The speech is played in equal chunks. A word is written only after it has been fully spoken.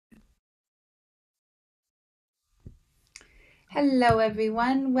Hello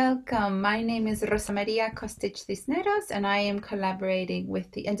everyone, welcome. My name is Rosamaria Kostic Cisneros and I am collaborating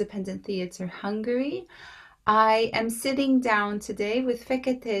with the Independent Theater Hungary. I am sitting down today with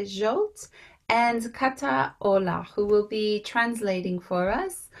Fekete Zsolt and Kata Ola, who will be translating for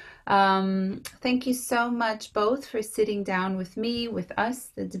us. Thank you so much both for sitting down with me, with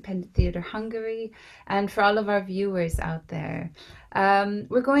us, the Independent Theater Hungary, and for all of our viewers out there.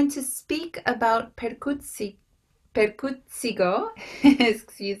 We're going to speak about Perkucigo,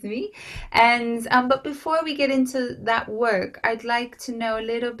 excuse me. And but before we get into that work, I'd like to know a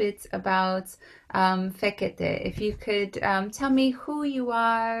little bit about Fekete. If you could tell me who you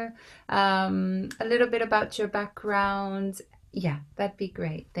are, a little bit about your background. Yeah, that'd be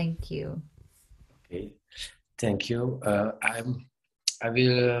great. Thank you. Okay, thank you. I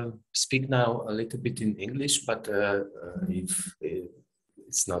will speak now a little bit in English, but if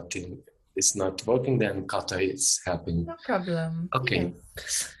it's not working, then Kata is helping. No problem. Okay.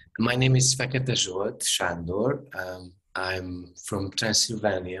 Yes. My name is Fekete Zsolt Sándor. I'm from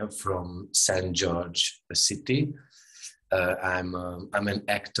Transylvania, from St. George city. I'm an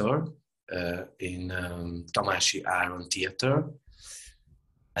actor in Tamási Áron Theater,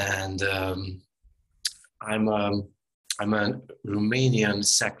 and I'm a Romanian,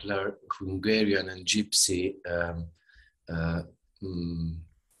 secular, Hungarian, and Gypsy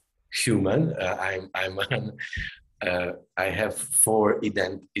human. I have four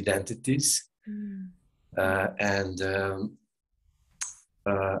identities, and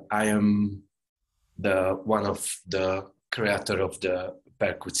I am one of the creator of the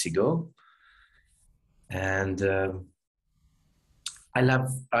Perkucigo, and I love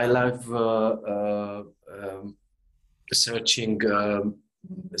searching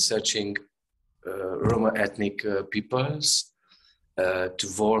Roma ethnic peoples, to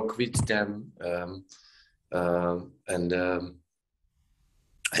work with them, and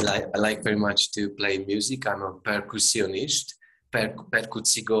I like very much to play music. I'm a percussionist.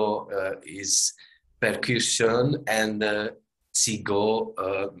 Perkucigo is percussion, and cigo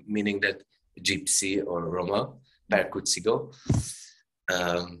meaning that Gypsy or Roma. Perkucigo,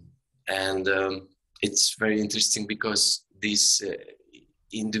 and it's very interesting because this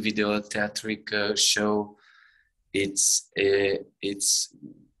individual theatric show, it's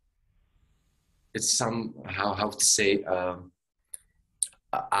somehow, how to say,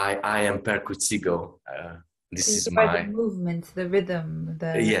 I am Perkucigo. This So is you are my the movement, the rhythm,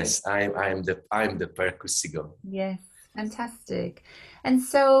 the yes. I'm the Perkucigo. yes, fantastic. And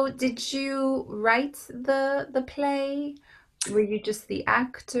so did you write the play? Were you just the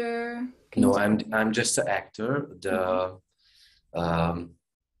actor? Can you No, tell I'm just an actor.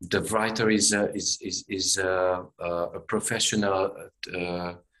 The writer is a professional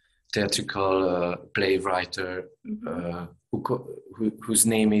theatrical playwright whose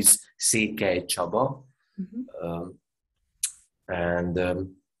name is Székely Csaba, and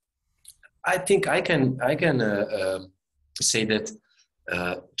I think I can say that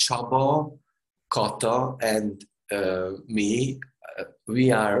Csaba, Kata, and me,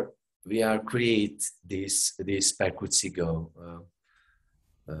 we are create this Perkucigo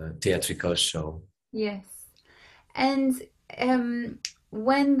theatrical show. Yes. And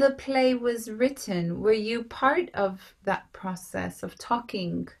when the play was written, were you part of that process of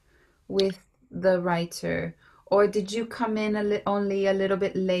talking with the writer, or did you come in only a little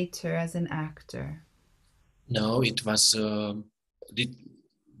bit later as an actor? No, it was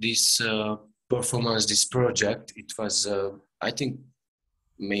this performance, this project. It was I think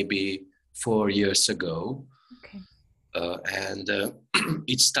maybe 4 years ago. Okay. And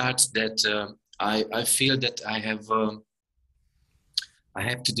it starts that I feel that I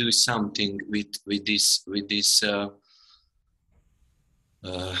have to do something with this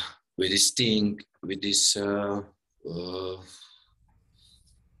thing, with this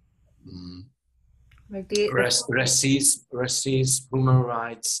Like the racism, human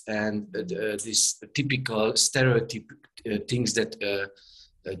rights, and this typical stereotype things that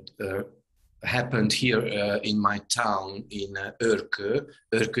happened here in my town in Örkö.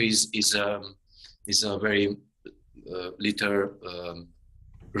 Örkö is a very little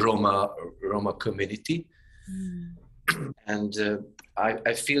Roma community, and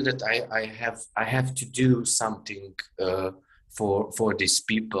I feel that I have to do something for these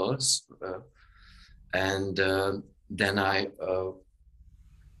peoples, and then I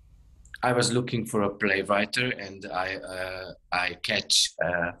was looking for a playwright, and I catch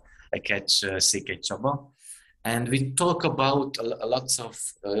Székely Csaba, and we talk about lots of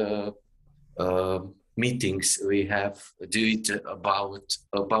meetings we have do it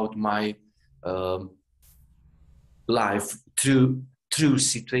about my life, true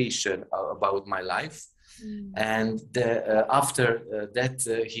situation about my life. And after that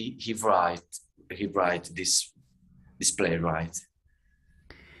he write this playwright.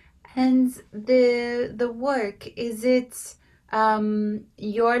 And the work, is it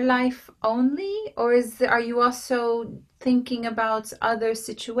your life only, or are you also thinking about other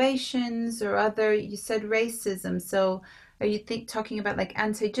situations or other, you said racism, so are you talking about like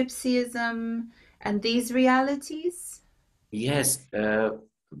anti-Gypsyism and these realities? Yes,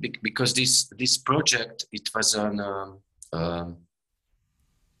 because this project, it was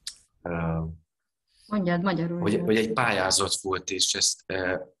Mondjad magyarul. hogy egy pályázat volt, és ezt,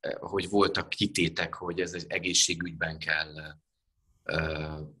 hogy voltak kitétek, hogy ez az egészségügyben kell,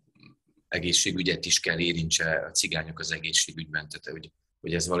 egészségügyet is kell érintse a cigányok az egészségügyben, tehát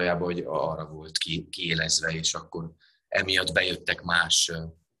hogy ez valójában hogy arra volt kiélezve, és akkor emiatt bejöttek más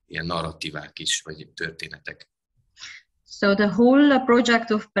ilyen narratívák is, vagy történetek. So the whole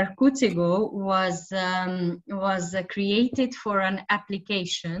project of Perkucigo was created for an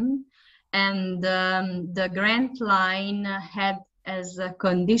application, and the grant line had as a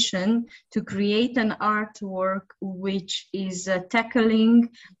condition to create an artwork which is tackling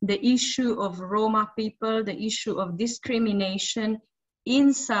the issue of Roma people, the issue of discrimination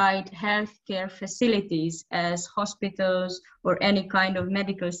inside healthcare facilities as hospitals or any kind of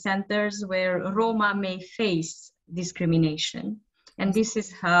medical centers where Roma may face discrimination. And this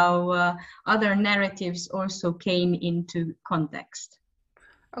is how other narratives also came into context.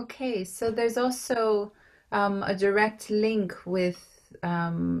 Okay, so there's also a direct link with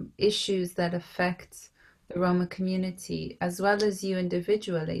issues that affect the Roma community as well as you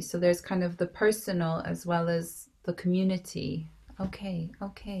individually. So there's kind of the personal as well as the community. Okay,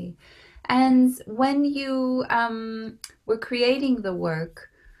 okay. And when you were creating the work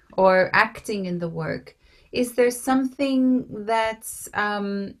or acting in the work, is there something that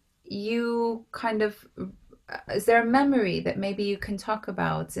you kind of, is there a memory that maybe you can talk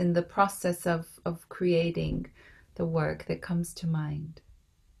about in the process of creating the work that comes to mind?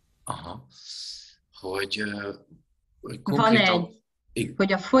 Aha. Hogy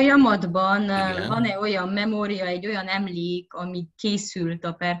hogy a folyamatban van-e olyan memória, egy olyan emlék, ami készült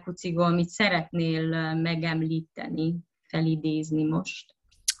a Perkucigó, amit szeretnél megemlíteni, felidézni most?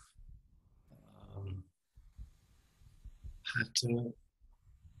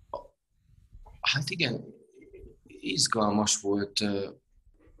 Hát igen, izgalmas volt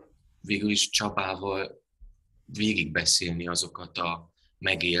végül is Csabával végigbeszélni azokat a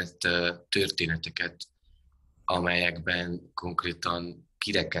megélt történeteket, amelyekben konkrétan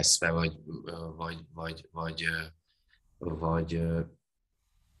kirekesztve vagy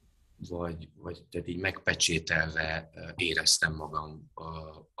tehát így megpecsételve éreztem magam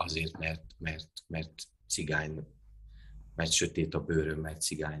azért, mert cigány, mert sötét a bőröm, mert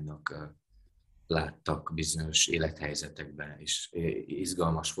cigánynak láttak bizonyos élethelyzetekben, és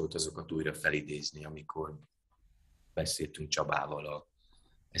izgalmas volt azokat újra felidézni, amikor beszéltünk Csabával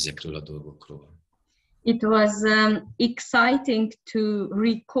ezekről a dolgokról. It was exciting to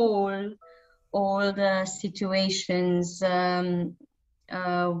recall all the situations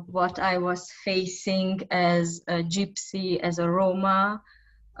what I was facing as a Gypsy, as a Roma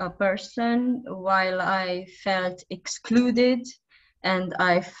person, while I felt excluded and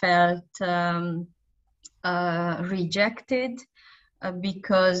I felt rejected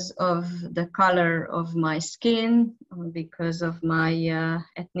because of the color of my skin, because of my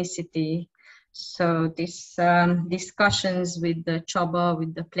ethnicity. So these discussions with the Csaba,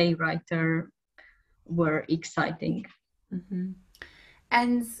 with the playwright, were exciting. Mm-hmm.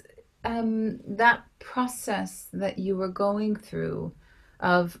 And that process that you were going through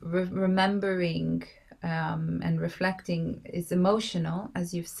of remembering and reflecting is emotional,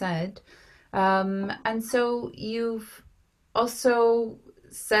 as you've said. And so you've also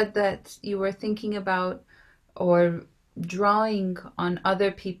said that you were thinking about or drawing on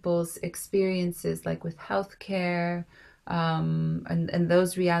other people's experiences, like with healthcare and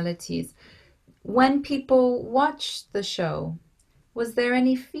those realities. When people watched the show, was there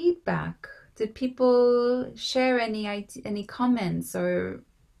any feedback? Did people share any comments or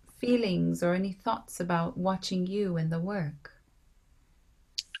feelings or any thoughts about watching you in the work?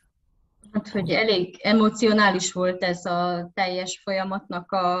 Hát, hogy elég emocionális volt ez a teljes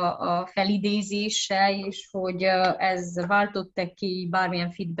folyamatnak a felidézése, és hogy ez váltott ki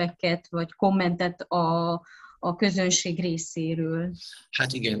bármilyen feedbacket vagy kommentet a közönség részéről.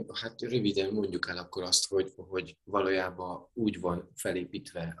 Hát igen, hát röviden mondjuk el akkor azt, hogy valójában úgy van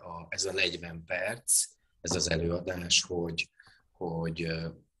felépítve ez a 40 perc, ez az előadás, hogy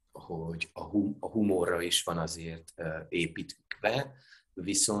hogy a humorra is van azért építve,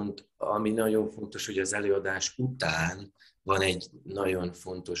 viszont ami nagyon fontos, hogy az előadás után van egy nagyon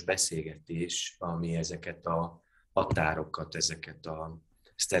fontos beszélgetés, ami ezeket a határokat, ezeket a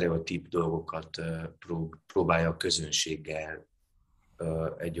sztereotíp dolgokat próbálja a közönséggel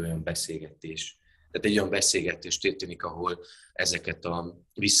egy olyan beszélgetés. Tehát egy olyan beszélgetés történik, ahol ezeket a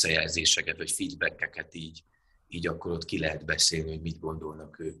visszajelzéseket, vagy feedbackeket így akkor ott ki lehet beszélni, hogy mit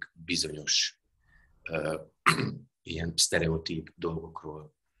gondolnak ők bizonyos ilyen sztereotíp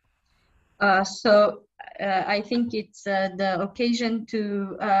dolgokról. I think it's the occasion to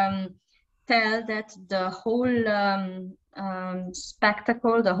tell that the whole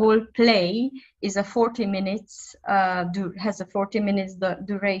spectacle, the whole play is a 40 minutes, has a 40 minutes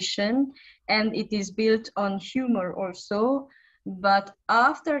duration, and it is built on humor also. But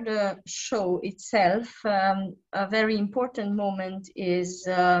after the show itself, a very important moment is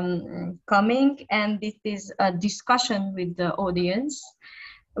coming, and it is a discussion with the audience,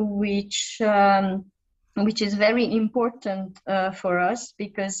 which is very important for us,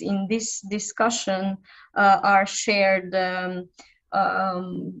 because in this discussion are shared the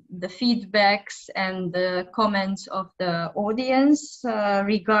feedbacks and the comments of the audience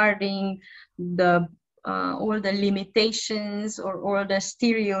regarding the all the limitations or all the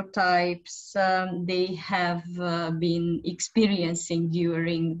stereotypes they have been experiencing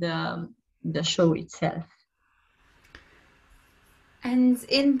during the show itself. And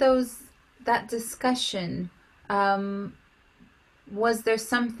in that discussion, was there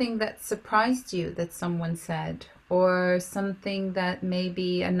something that surprised you that someone said, or something that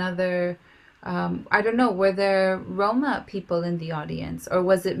maybe another, I don't know, were there Roma people in the audience, or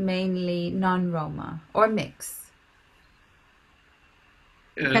was it mainly non-Roma, or mix?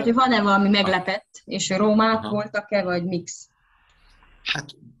 Tehát van-e valami meglepett, és romák voltak-e, vagy mix?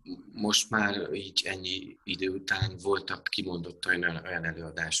 Hát most már így ennyi idő után voltak kimondottan olyan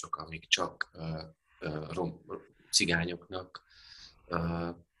előadások, amik csak cigányoknak,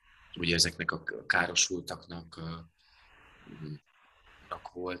 ugye ezeknek a károsultaknak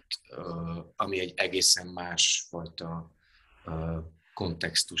volt, ami egy egészen másfajta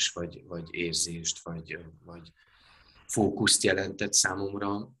kontextus, vagy érzést, vagy fókuszt jelentett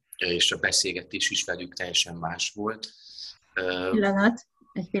számomra, és a beszélgetés is velük teljesen más volt.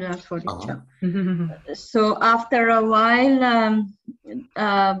 Egy pillanat fordítsa. So after a while,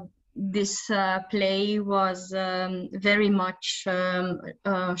 this play was very much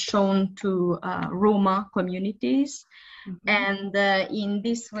shown to Roma communities, and in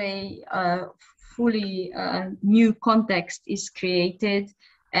this way, fully new context is created,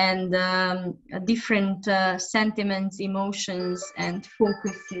 and different sentiments, emotions, and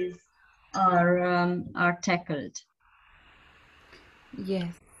focuses are tackled.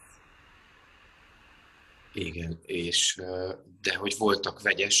 Yes. Igen, de hogy voltak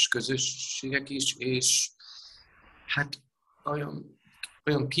vegyes közösségek is, és hát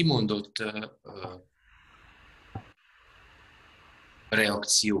olyan kimondott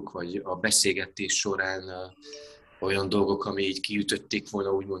reakciók, vagy a beszélgetés során olyan dolgok, ami így kiütötték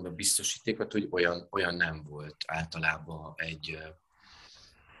volna úgymond a biztosítékot, hogy olyan nem volt. Általában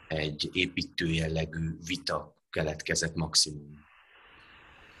egy építő jellegű vita keletkezett maximum.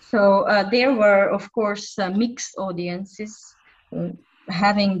 So there were, of course, mixed audiences,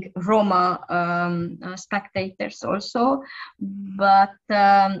 having Roma spectators also, but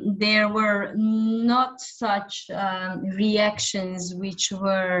there were not such reactions which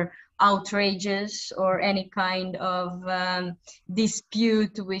were outrageous or any kind of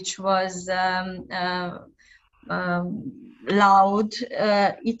dispute which was loud.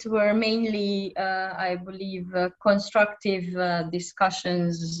 It were mainly, I believe, constructive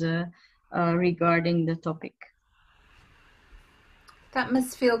discussions regarding the topic. That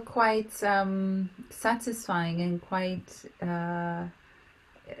must feel quite satisfying and quite,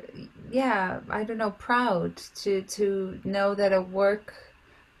 yeah, I don't know, proud to know that a work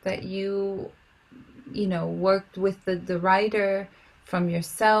that you know, worked with the writer from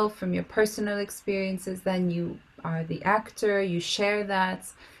yourself, from your personal experiences, then you are the actor, you share that,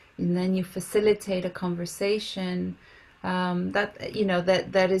 and then you facilitate a conversation that, you know,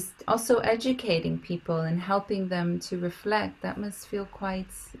 that is also educating people and helping them to reflect. That must feel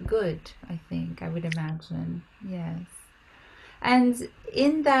quite good, I think, I would imagine. Yes. And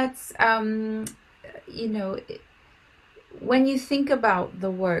in that, you know, when you think about the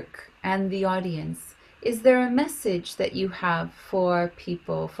work and the audience, is there a message that you have for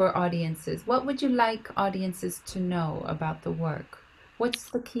people, for audiences? What would you like audiences to know about the work? What's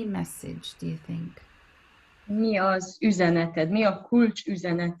the key message, do you think? Mi az üzeneted, mi a kulcs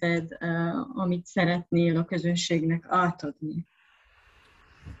üzeneted, amit szeretnél a közönségnek átadni?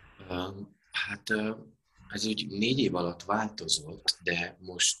 Hát ez úgy 4 év alatt változott, de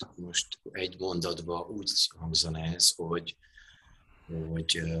most egy mondatban úgy hangzana ez, hogy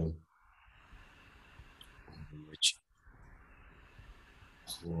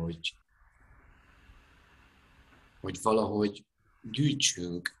valahogy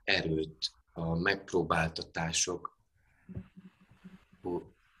gyűjtsünk erőt a megpróbáltatások.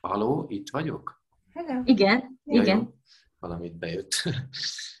 Halló, itt vagyok? Hello. Igen, Ja, igen. jó, valamit bejött.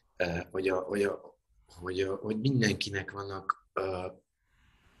 hogy mindenkinek vannak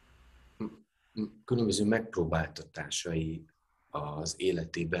különböző megpróbáltatásai az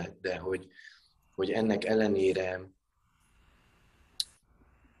életében, de hogy ennek ellenére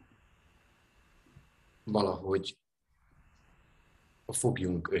valahogy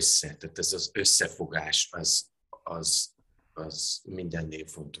fogjunk össze, tehát ez az összefogás az mindennél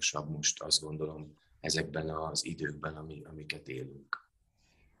fontosabb most, azt gondolom, ezekben az időkben, amiket élünk.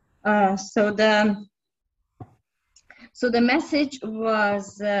 So the message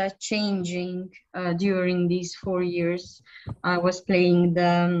was changing during these 4 years. I was playing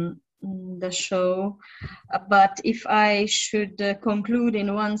the show, but if I should conclude in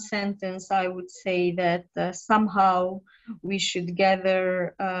one sentence, I would say that somehow we should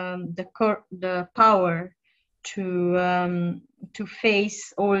gather the power to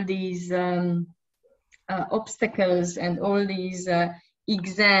face all these obstacles and all these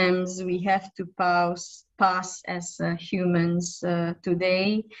exams we have to pass as humans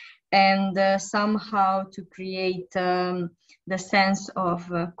today, and somehow to create the sense of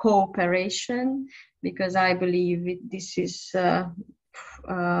cooperation, because I believe this is the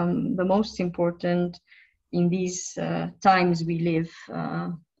most important in these times we live,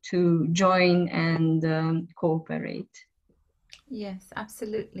 to join and cooperate. Yes,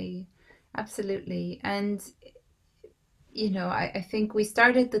 absolutely. Absolutely. And you know, I think we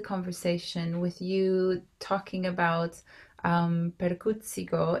started the conversation with you talking about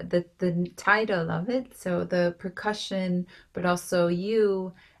Perkucigo, the title of it, so the percussion, but also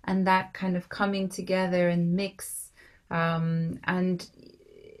you, and that kind of coming together and mix. And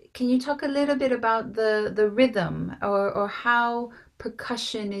can you talk a little bit about the rhythm, or how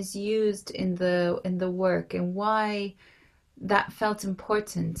percussion is used in the work, and why that felt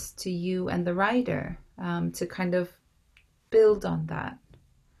important to you and the writer, to kind of build on that?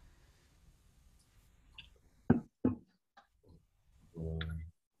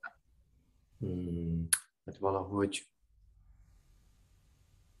 Hát valahogy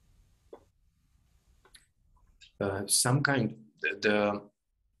some kind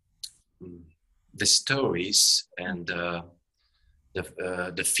the stories and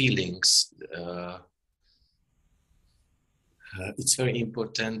the feelings. It's very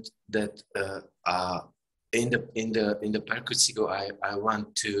important that in the Perkucigo, I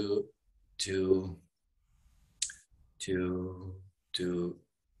want to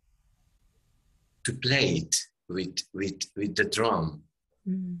play it with the drum.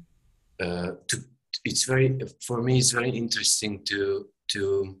 It's for me it's very interesting to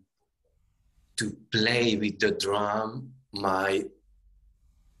play with the drum my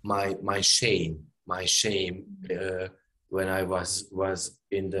shame when I was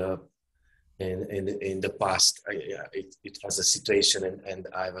in the past. It was a situation and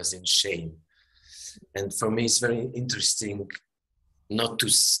I was in shame, and for me it's very interesting not to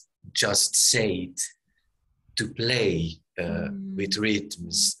just say it, to play with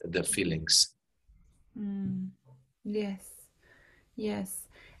rhythms, the feelings. Yes.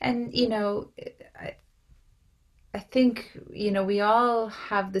 And you know, I think, you know, we all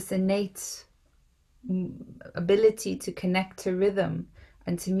have this innate ability to connect to rhythm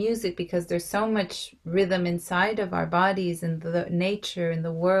and to music, because there's so much rhythm inside of our bodies and the nature and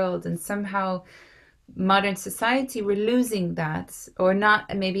the world, and somehow modern society, we're losing that, or not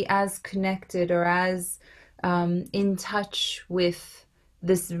maybe as connected or as in touch with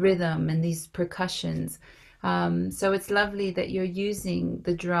this rhythm and these percussions. So it's lovely that you're using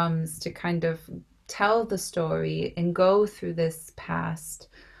the drums to kind of tell the story and go through this past,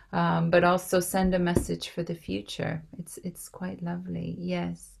 but also send a message for the future. It's quite lovely.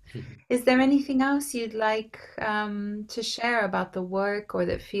 Yes. Is there anything else you'd like to share about the work, or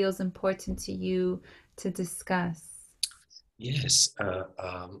that feels important to you to discuss? Yes,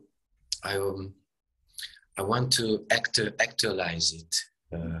 I want to actualize it,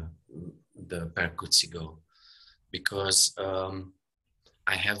 the Perkucigo, because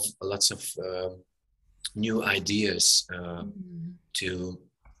I have lots of new ideas to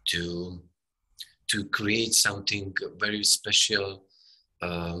to create something very special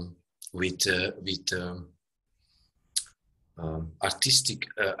with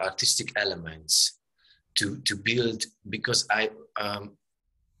artistic elements to build, because I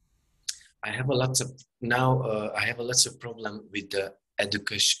have a lot of I have a lots of problem with the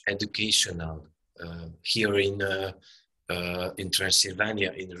educational here in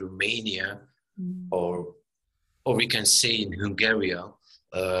Transylvania, in Romania, or we can say in Hungary.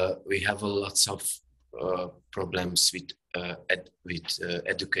 We have a lots of problems with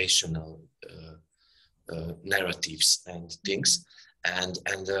educational narratives and things, and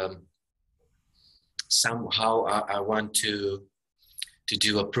somehow I want to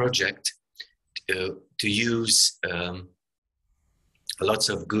do a project to use lots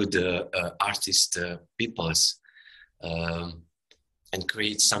of good artist peoples and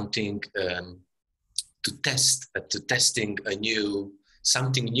create something to testing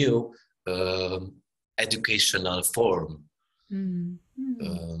something new educational form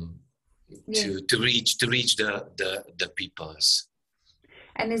to reach the peoples.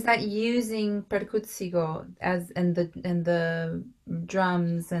 And is that using Perkucigo as in the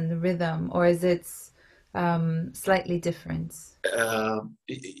drums and the rhythm, or is it slightly different?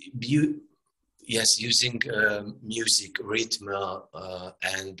 Yes, using music, rhythm,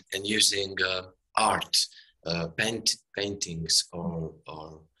 and using art, paintings, or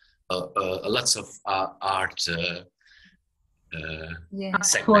lots of art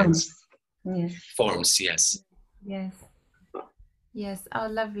segments. Forms, yes. Yes. Oh,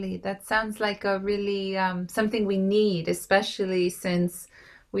 lovely. That sounds like a really something we need, especially since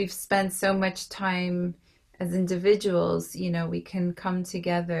we've spent so much time as individuals. You know, we can come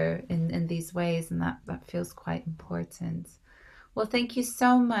together in these ways, and that feels quite important. Well, thank you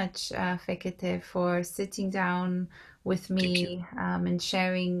so much, Fekete, for sitting down with me and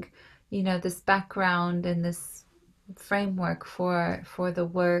sharing, you know, this background and this framework for the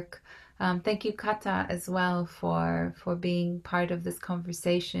work. Thank you, Kata, as well for being part of this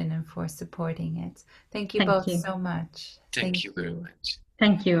conversation and for supporting it. Thank you both so much. Thank you very much.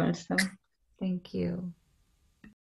 Thank you also. Thank you.